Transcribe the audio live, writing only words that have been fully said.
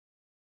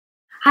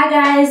Hi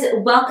guys,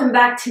 welcome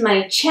back to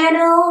my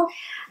channel.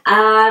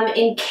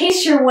 In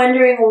case you're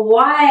wondering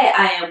why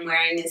I am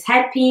wearing this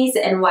headpiece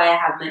and why I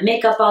have my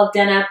makeup all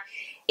done up,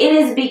 it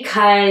is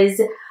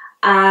because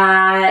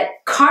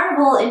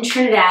Carnival in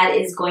Trinidad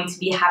is going to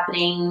be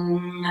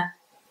happening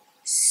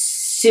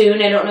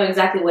soon. I don't know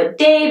exactly what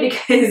day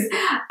because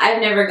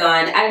I've never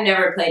gone, I've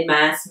never played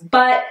mass,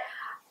 but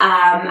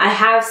I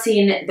have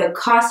seen the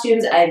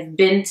costumes. I've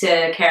been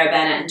to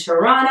Carabana in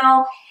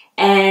Toronto,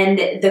 and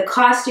the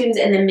costumes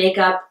and the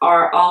makeup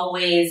are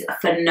always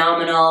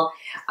phenomenal,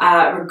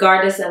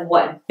 regardless of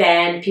what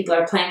band people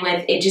are playing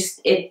with. It's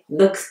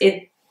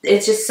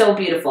just so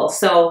beautiful.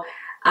 So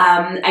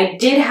I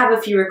did have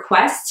a few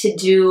requests to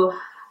do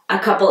a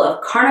couple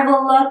of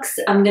Carnival looks.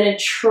 I'm gonna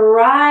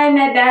try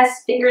my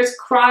best, fingers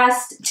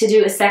crossed, to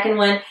do a second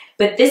one,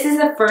 but this is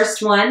the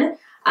first one.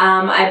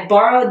 I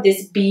borrowed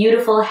this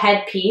beautiful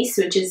headpiece,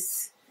 which is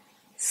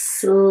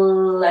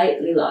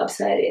slightly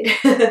lopsided,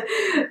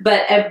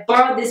 but I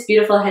borrowed this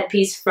beautiful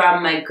headpiece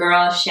from my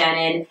girl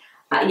Shannon.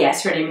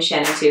 Yes, her name is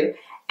Shannon too.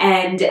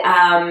 And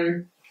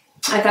I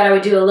thought I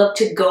would do a look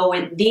to go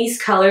with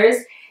these colors.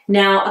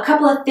 Now, a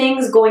couple of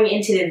things going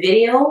into the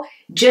video,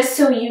 just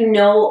so you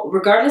know,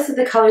 regardless of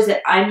the colors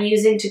that I'm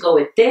using to go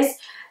with this,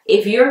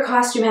 if your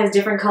costume has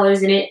different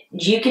colors in it,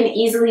 you can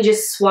easily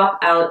just swap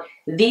out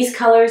these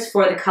colors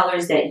for the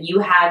colors that you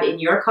have in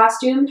your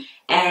costume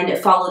and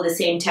follow the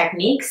same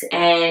techniques,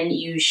 and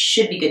you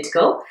should be good to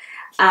go.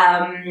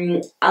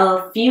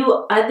 A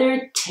few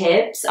other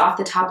tips off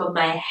the top of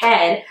my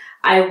head,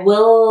 I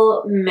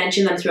will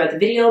mention them throughout the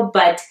video,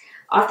 but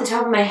off the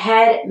top of my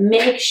head,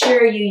 make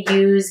sure you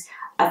use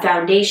a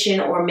foundation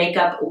or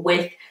makeup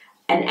with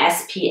an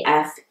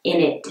SPF in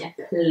it,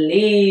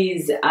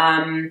 please.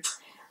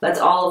 Let's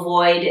all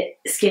avoid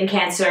skin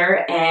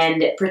cancer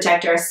and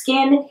protect our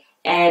skin.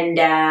 And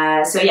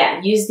so yeah,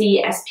 use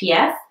the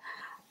SPF.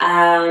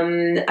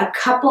 A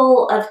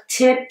couple of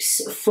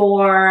tips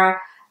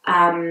for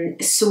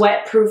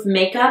sweat-proof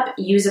makeup.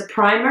 Use a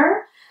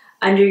primer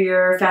under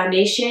your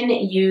foundation.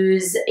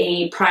 Use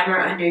a primer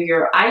under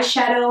your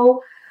eyeshadow.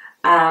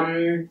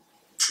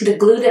 The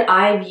glue that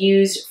I've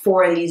used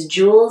for these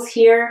jewels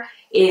here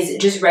is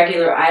just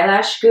regular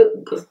eyelash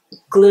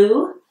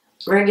glue.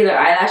 Regular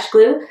eyelash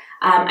glue.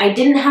 I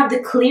didn't have the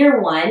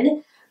clear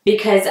one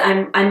because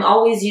I'm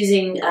always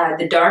using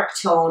the dark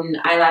tone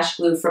eyelash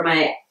glue for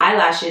my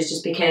eyelashes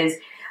just because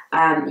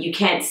you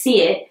can't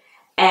see it.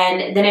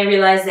 And then I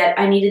realized that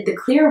I needed the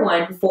clear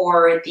one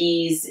for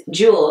these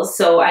jewels,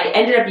 so I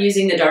ended up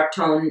using the dark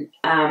tone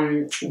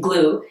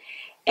glue,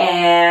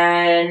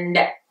 and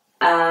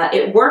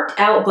it worked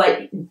out,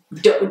 but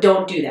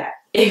don't do that.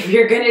 If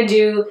you're gonna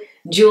do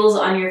jewels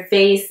on your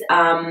face,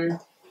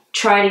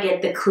 try to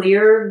get the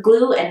clear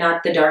glue and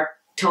not the dark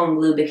tone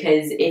glue,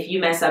 because if you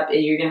mess up,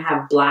 you're gonna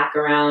have black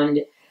around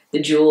the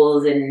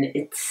jewels and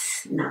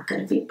it's not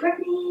gonna be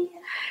pretty.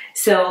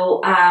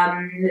 So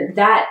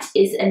that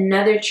is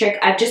another trick.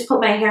 I've just put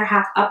my hair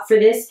half up for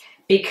this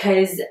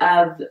because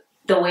of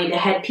the way the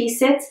headpiece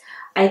sits.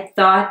 I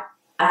thought,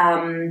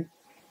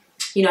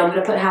 you know, I'm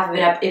gonna put half of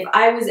it up. If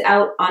I was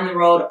out on the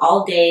road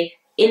all day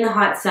in the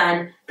hot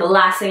sun, the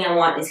last thing I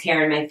want is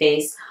hair in my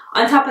face.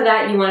 On top of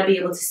that, you want to be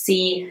able to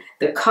see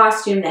the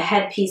costume, the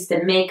headpiece,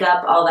 the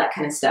makeup, all that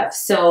kind of stuff.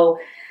 So,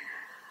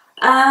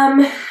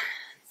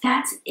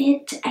 that's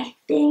it, I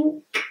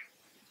think.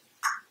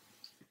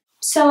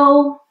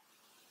 So,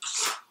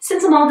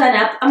 since I'm all done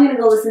up, I'm going to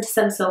go listen to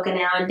some soca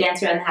now and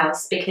dance around the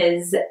house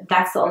because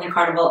that's the only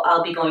carnival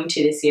I'll be going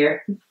to this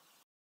year.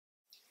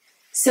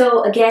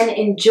 So, again,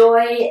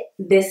 enjoy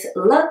this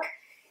look.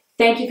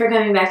 Thank you for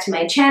coming back to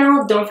my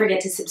channel. Don't forget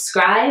to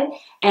subscribe,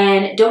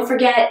 and don't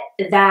forget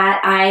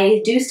that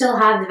I do still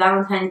have the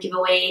Valentine's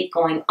giveaway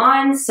going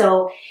on.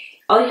 So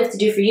all you have to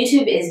do for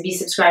YouTube is be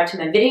subscribed to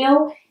my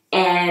video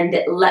and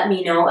let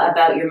me know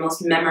about your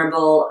most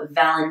memorable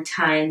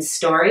Valentine's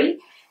story.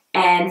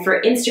 And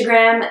for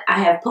Instagram, I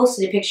have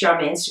posted a picture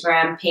on my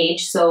Instagram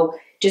page, so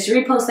just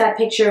repost that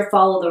picture,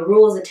 follow the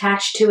rules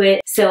attached to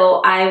it.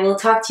 So I will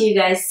talk to you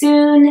guys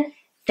soon.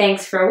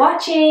 Thanks for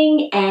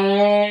watching,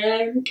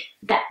 and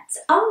that's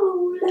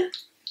all.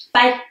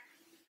 Bye.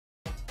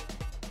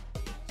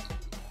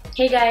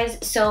 Hey guys,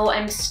 so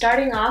I'm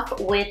starting off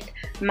with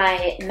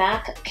my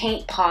MAC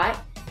paint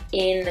pot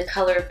in the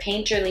color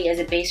Painterly as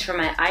a base for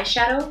my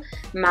eyeshadow.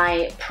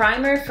 My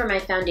primer for my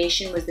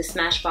foundation was the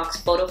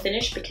Smashbox Photo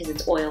Finish because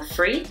it's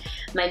oil-free.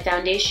 My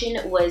foundation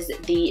was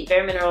the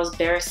bareMinerals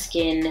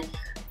bareSkin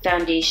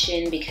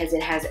foundation because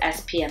it has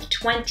SPF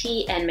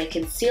 20, and my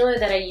concealer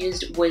that I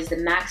used was the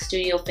MAC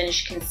Studio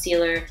Finish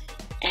Concealer,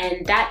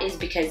 and that is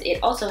because it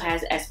also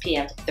has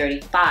SPF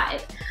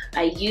 35.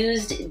 I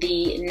used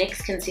the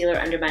NYX concealer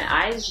under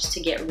my eyes just to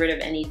get rid of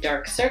any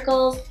dark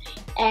circles,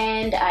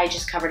 and I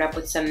just covered up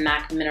with some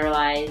MAC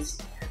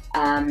Mineralize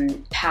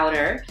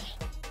powder.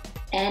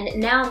 And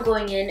now I'm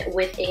going in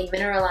with a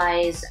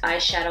Mineralize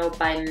eyeshadow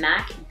by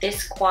MAC.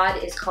 This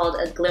quad is called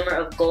a Glimmer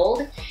of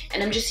Gold,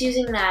 and I'm just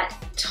using that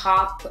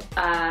top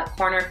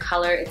corner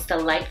color. It's the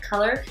light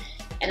color,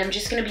 and I'm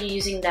just going to be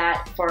using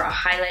that for a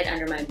highlight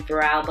under my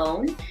brow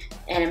bone.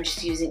 And I'm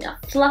just using a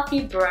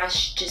fluffy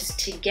brush just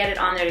to get it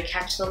on there to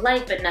catch the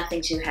light, but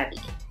nothing too heavy.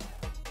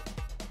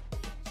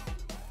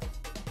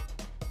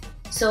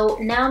 So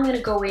now I'm going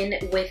to go in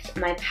with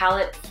my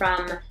palette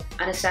from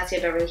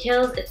Anastasia Beverly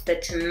Hills. It's the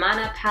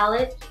Tamana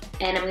palette,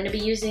 and I'm going to be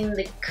using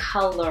the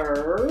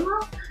color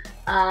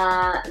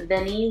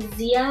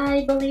Venezia,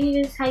 I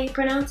believe is how you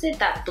pronounce it,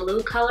 that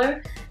blue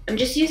color. I'm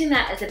just using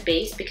that as a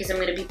base because I'm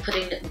going to be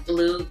putting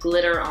blue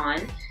glitter on.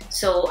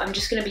 So I'm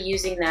just going to be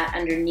using that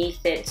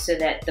underneath it so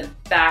that the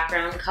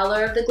background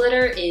color of the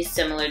glitter is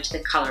similar to the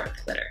color of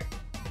the glitter.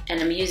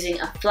 And I'm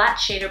using a flat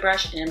shader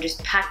brush, and I'm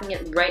just packing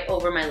it right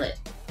over my lid.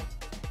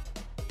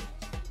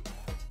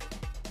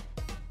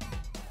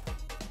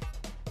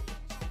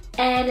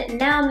 And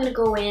now I'm going to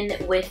go in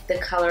with the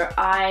color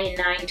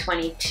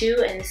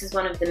I-922, and this is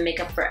one of the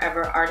Makeup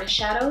Forever Artist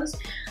Shadows.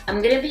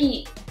 I'm going to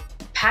be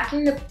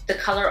packing the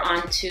color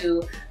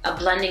onto a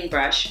blending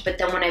brush, but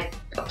then when I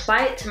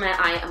apply it to my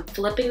eye, I'm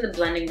flipping the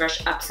blending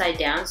brush upside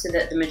down so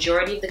that the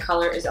majority of the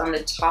color is on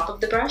the top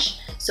of the brush,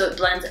 so it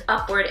blends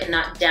upward and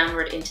not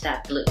downward into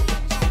that blue.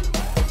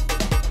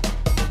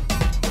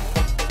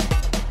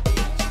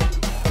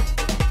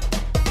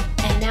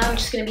 And now I'm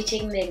just going to be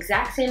taking the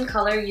exact same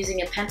color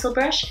using a pencil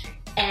brush,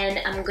 and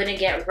I'm going to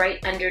get right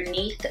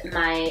underneath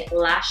my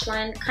lash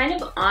line, kind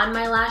of on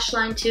my lash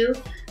line too,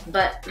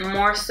 but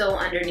more so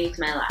underneath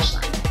my lash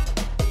line.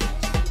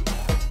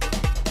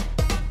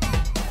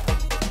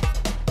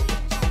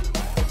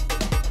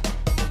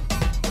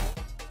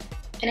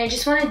 And I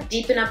just want to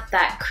deepen up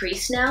that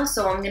crease now,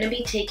 so I'm going to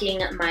be taking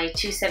my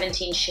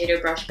 217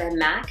 shader brush by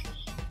MAC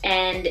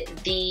and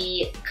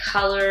the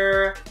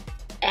color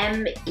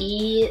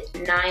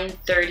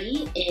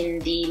ME930 in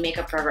the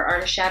Makeup Forever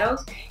Artist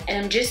Shadows,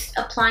 and I'm just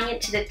applying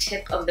it to the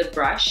tip of the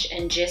brush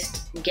and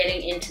just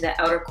getting into the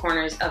outer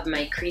corners of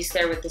my crease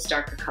there with this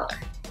darker color.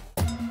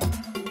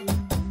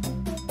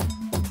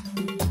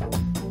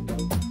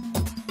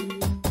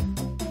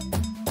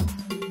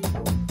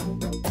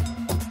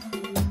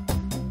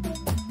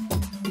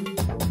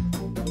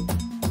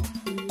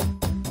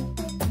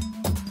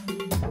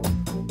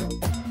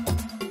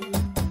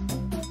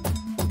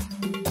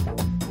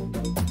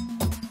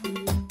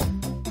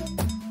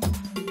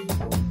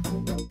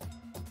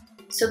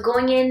 So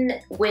going in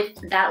with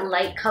that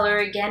light color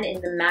again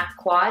in the MAC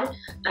Quad,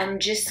 I'm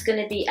just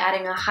going to be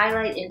adding a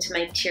highlight into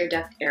my tear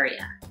duct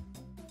area.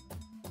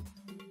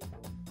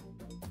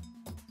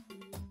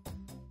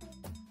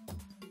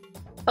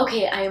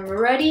 Okay, I am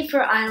ready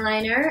for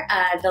eyeliner.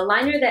 The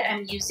liner that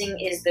I'm using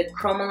is the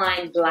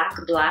Chromaline Black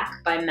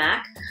Black by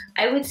MAC.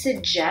 I would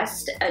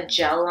suggest a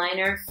gel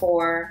liner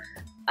for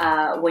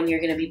when you're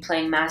going to be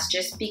playing mask,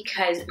 just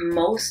because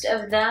most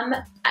of them,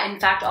 in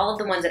fact all of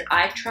the ones that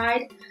I've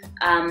tried,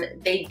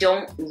 they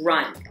don't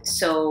run.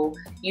 So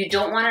you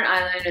don't want an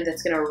eyeliner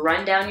that's going to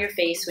run down your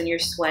face when you're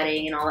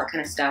sweating and all that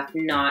kind of stuff.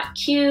 Not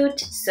cute.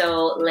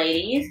 So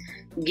ladies,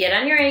 get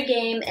on your A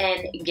game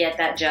and get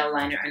that gel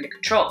liner under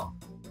control.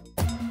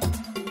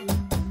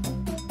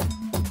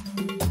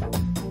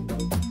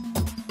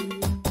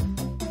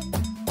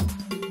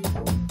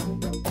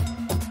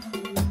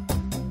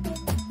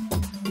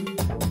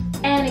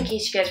 And in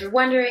case you guys were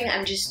wondering,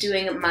 I'm just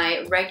doing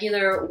my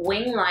regular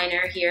wing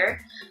liner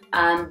here.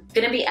 I'm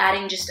going to be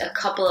adding just a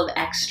couple of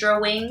extra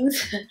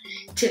wings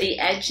to the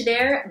edge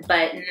there,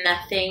 but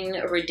nothing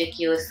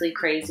ridiculously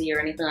crazy or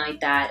anything like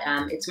that.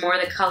 It's more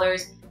the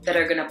colors that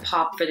are going to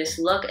pop for this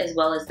look, as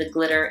well as the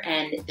glitter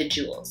and the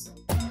jewels.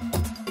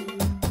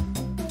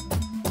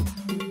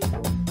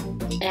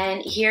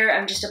 And here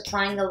I'm just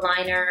applying the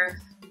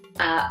liner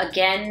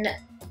again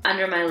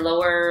under my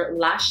lower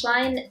lash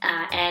line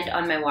and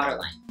on my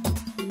waterline.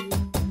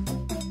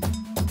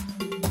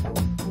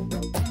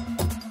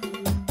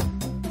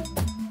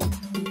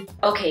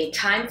 Okay,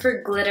 time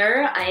for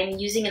glitter. I am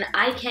using an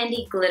eye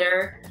candy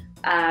glitter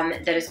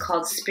that is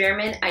called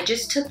Spearmint. I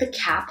just took the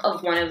cap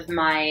of one of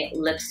my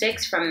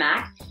lipsticks from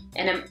MAC,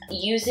 and I'm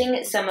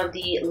using some of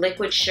the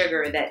liquid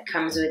sugar that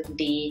comes with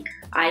the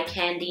eye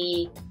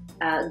candy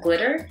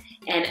glitter,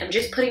 and I'm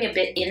just putting a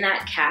bit in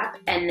that cap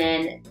and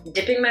then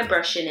dipping my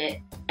brush in it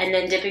and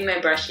then dipping my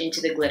brush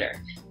into the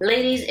glitter.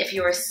 Ladies, if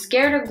you are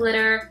scared of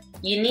glitter,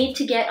 you need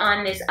to get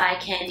on this eye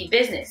candy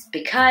business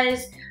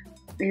because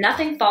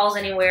nothing falls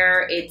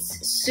anywhere.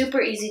 It's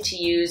super easy to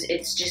use.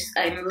 It's just,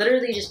 I'm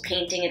literally just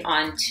painting it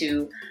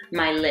onto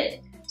my lid.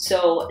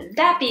 So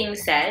that being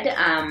said,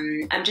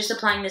 I'm just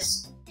applying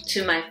this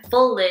to my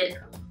full lid,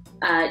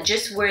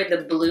 just where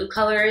the blue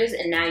color is,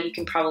 and now you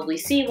can probably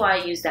see why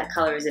I use that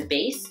color as a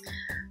base.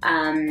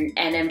 And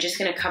I'm just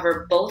gonna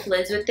cover both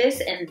lids with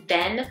this, and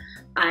then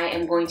I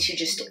am going to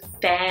just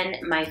fan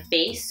my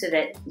face so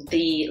that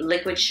the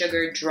liquid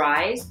sugar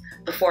dries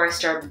before I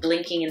start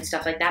blinking and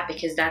stuff like that,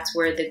 because that's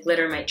where the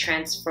glitter might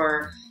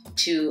transfer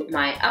to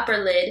my upper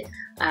lid.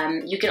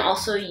 You can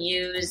also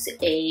use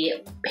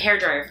a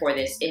hairdryer for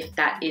this if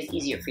that is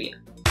easier for you.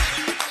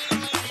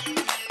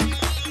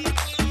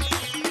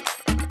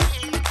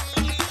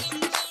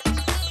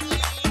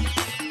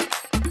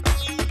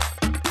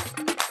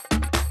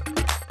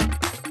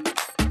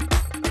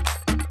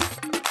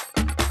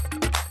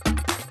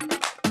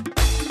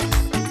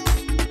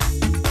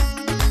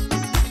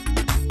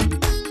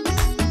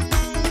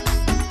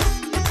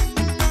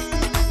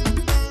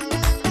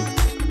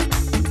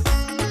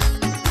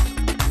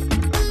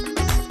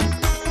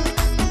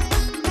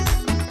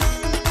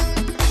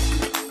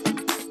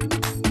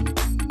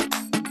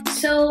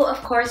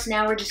 course,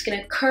 now we're just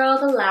gonna curl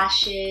the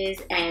lashes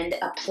and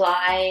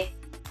apply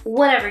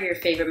whatever your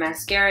favorite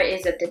mascara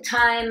is at the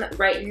time.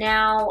 Right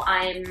now,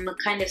 I'm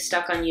kind of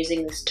stuck on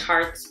using this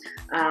Tarte's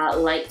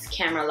Lights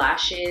Camera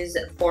Lashes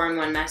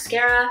 4-in-1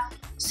 mascara.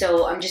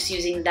 So I'm just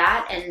using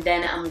that, and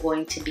then I'm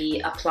going to be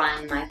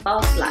applying my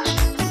false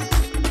lashes.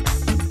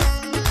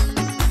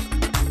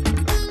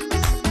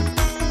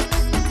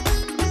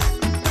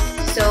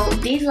 So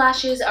these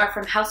lashes are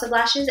from House of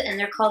Lashes and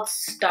they're called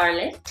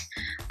Starlet.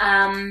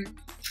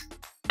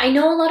 I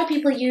know a lot of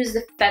people use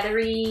the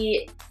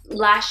feathery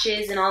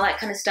lashes and all that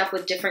kind of stuff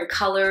with different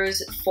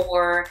colors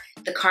for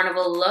the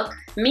Carnival look.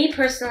 Me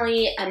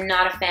personally, I'm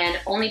not a fan,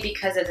 only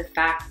because of the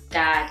fact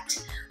that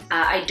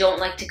I don't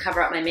like to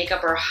cover up my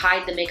makeup or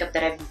hide the makeup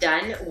that I've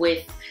done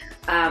with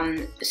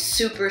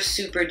super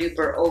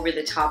duper over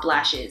the top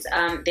lashes.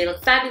 They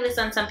look fabulous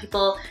on some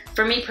people.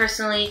 For me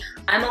personally,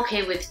 I'm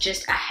okay with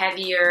just a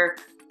heavier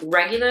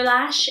regular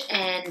lash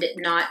and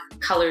not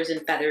colors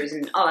and feathers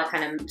and all that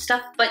kind of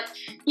stuff. But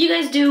you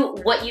guys do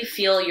what you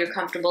feel you're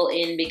comfortable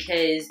in,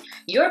 because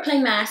you're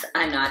playing mass,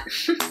 I'm not.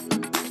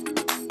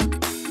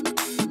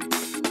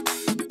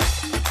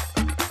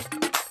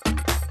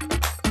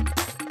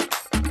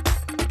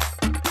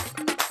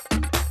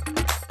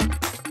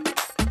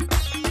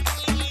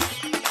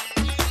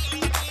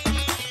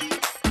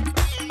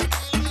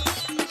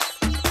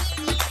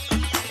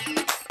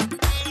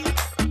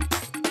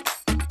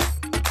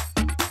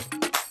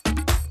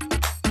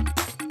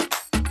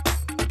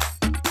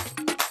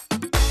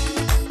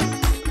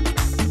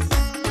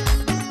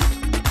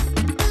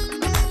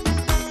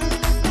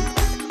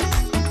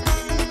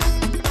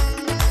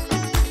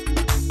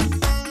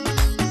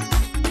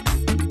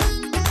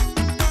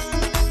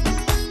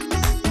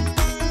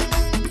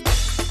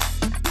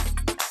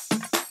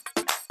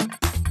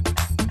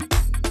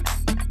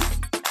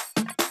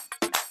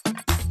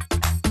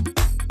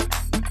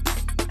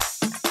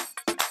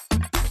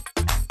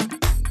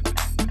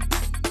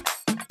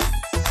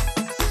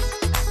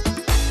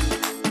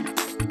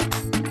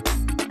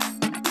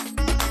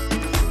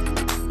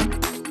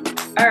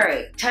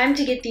 Alright, time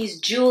to get these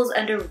jewels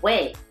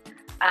underway.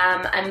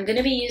 I'm going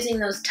to be using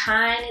those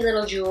tiny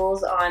little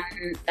jewels on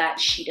that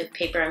sheet of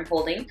paper I'm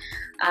holding.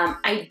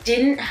 I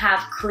didn't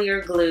have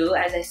clear glue,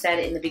 as I said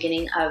in the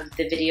beginning of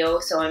the video,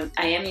 so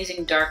I am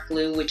using dark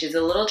glue, which is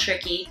a little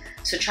tricky,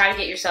 so try to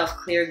get yourself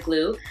clear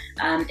glue.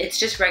 It's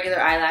just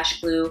regular eyelash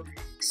glue.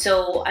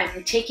 So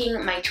I'm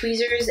taking my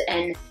tweezers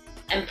and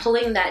I'm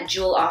pulling that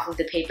jewel off of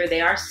the paper.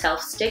 They are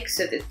self-stick,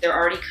 so that they're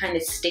already kind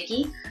of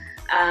sticky.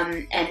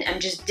 And I'm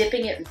just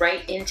dipping it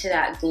right into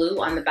that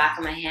glue on the back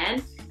of my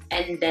hand,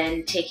 and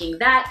then taking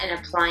that and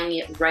applying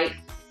it right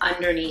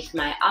underneath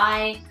my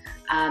eye.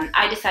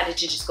 I decided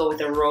to just go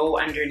with a row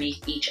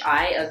underneath each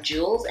eye of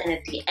jewels, and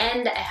at the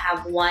end I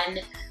have one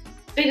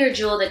bigger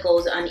jewel that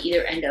goes on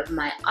either end of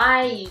my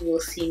eye. You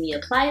will see me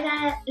apply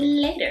that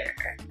later.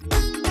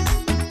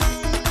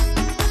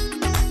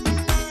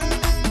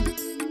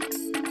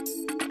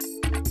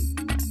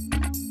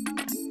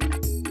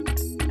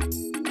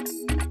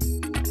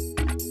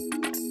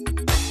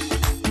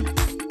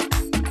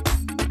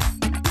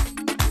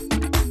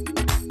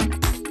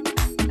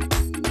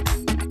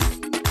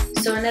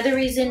 So another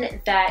reason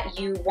that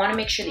you want to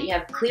make sure that you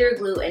have clear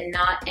glue and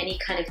not any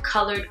kind of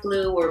colored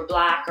glue or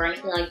black or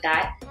anything like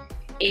that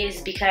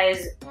is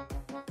because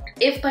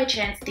if by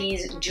chance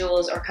these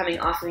jewels are coming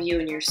off of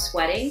you and you're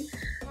sweating,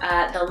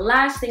 the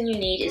last thing you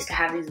need is to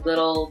have these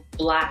little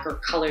black or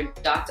colored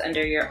dots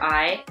under your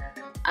eye.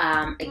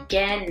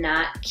 Again,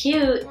 not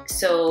cute,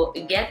 so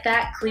get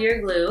that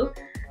clear glue.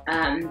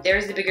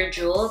 There's the bigger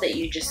jewel that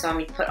you just saw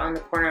me put on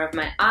the corner of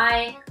my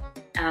eye.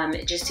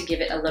 Just to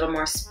give it a little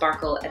more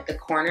sparkle at the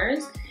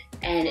corners.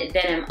 And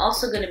then I'm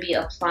also going to be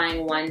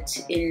applying one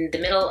in the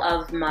middle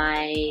of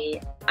my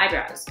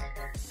eyebrows.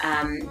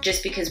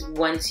 Just because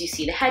once you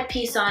see the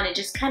headpiece on, it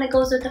just kind of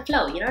goes with the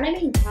flow, you know what I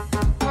mean?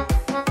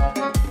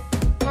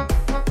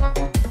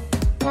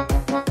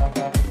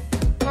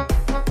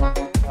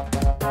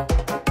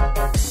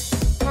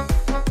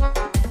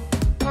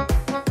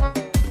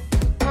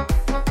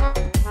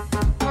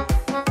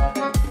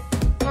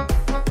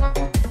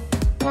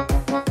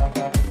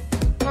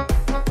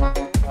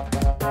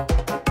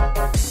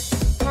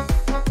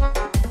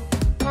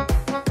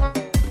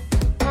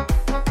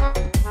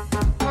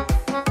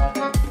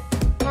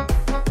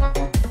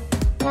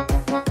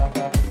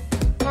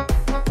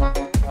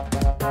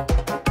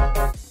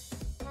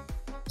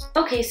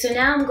 Okay, so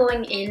now I'm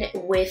going in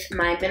with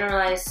my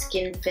Mineralize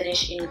Skin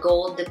Finish in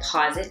Gold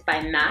Deposit by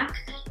MAC,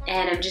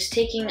 and I'm just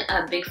taking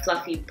a big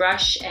fluffy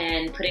brush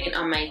and putting it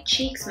on my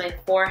cheeks, my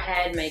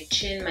forehead, my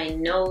chin, my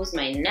nose,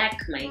 my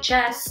neck, my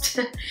chest.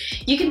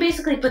 You can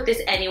basically put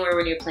this anywhere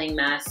when you're playing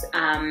mass.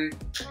 I'm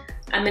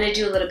going to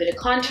do a little bit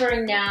of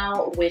contouring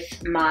now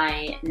with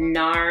my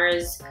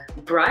NARS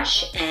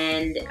brush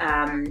and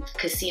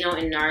Casino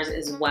in NARS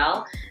as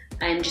well.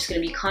 I'm just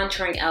going to be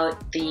contouring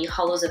out the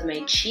hollows of my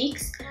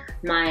cheeks,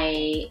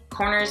 my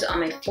corners on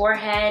my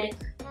forehead,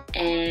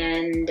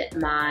 and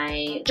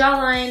my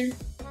jawline.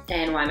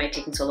 And why am I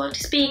taking so long to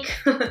speak?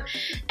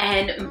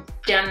 And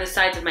down the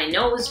sides of my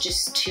nose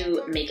just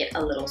to make it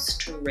a little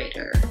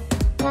straighter.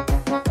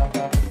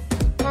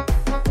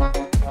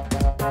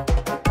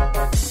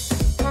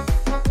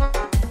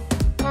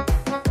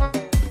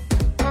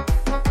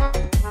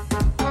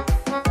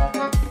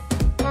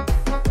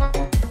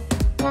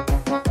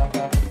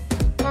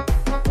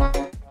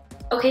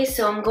 Okay,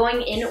 so I'm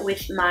going in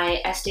with my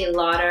Estee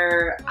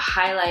Lauder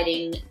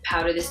highlighting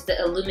powder. This is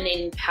the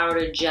illuminating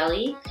powder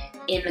jelly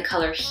in the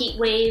color Heat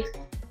Wave,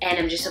 and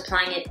I'm just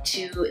applying it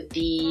to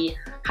the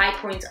high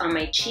points on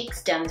my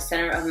cheeks, down the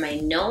center of my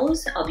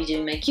nose. I'll be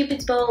doing my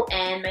Cupid's bow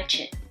and my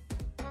chin.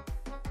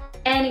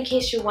 And in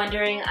case you're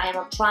wondering, I'm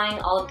applying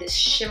all of this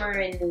shimmer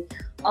and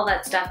all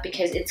that stuff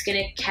because it's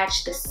gonna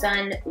catch the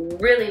sun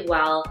really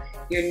well.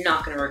 You're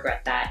not gonna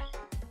regret that.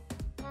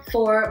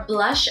 For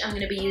blush, I'm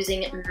going to be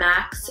using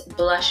MAC's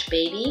Blush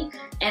Baby,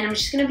 and I'm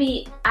just going to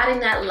be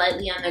adding that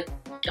lightly on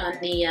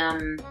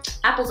the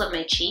apples of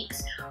my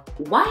cheeks.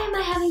 Why am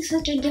I having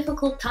such a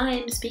difficult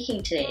time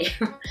speaking today?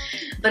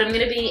 But I'm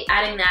going to be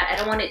adding that. I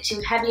don't want it too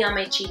heavy on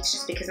my cheeks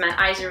just because my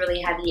eyes are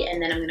really heavy,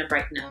 and then I'm going to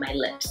brighten up my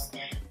lips.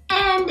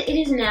 And it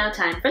is now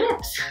time for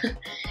lips.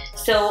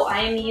 So I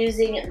am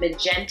using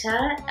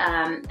Magenta,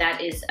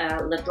 that is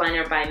a lip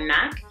liner by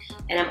MAC,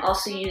 and I'm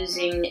also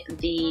using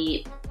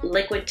the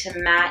Liquid to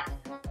Matte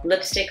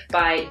lipstick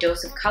by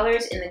Dose of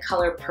Colors in the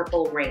color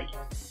Purple Rain.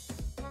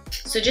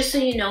 So just so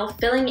you know,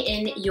 filling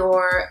in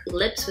your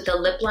lips with a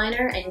lip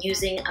liner and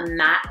using a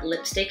matte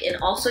lipstick and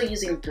also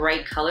using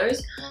bright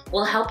colors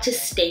will help to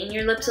stain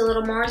your lips a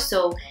little more.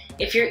 So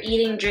if you're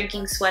eating,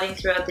 drinking, sweating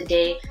throughout the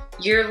day,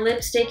 your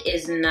lipstick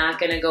is not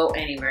going to go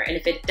anywhere. And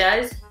if it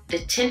does, the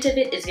tint of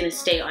it is going to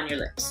stay on your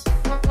lips.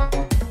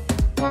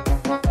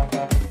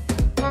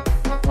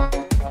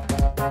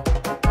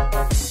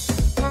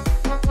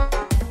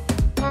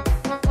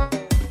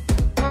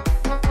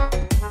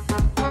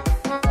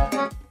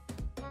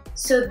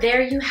 So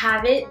there you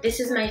have it. This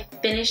is my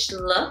finished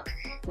look.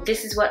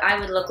 This is what I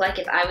would look like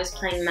if I was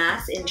playing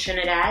mass in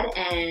Trinidad,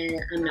 and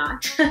I'm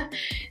not.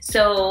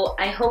 So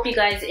I hope you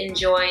guys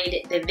enjoyed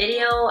the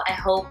video. I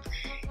hope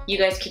you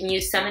guys can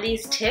use some of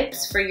these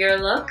tips for your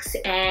looks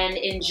and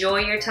enjoy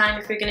your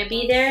time if you're gonna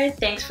be there.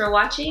 Thanks for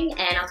watching,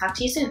 and I'll talk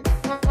to you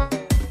soon.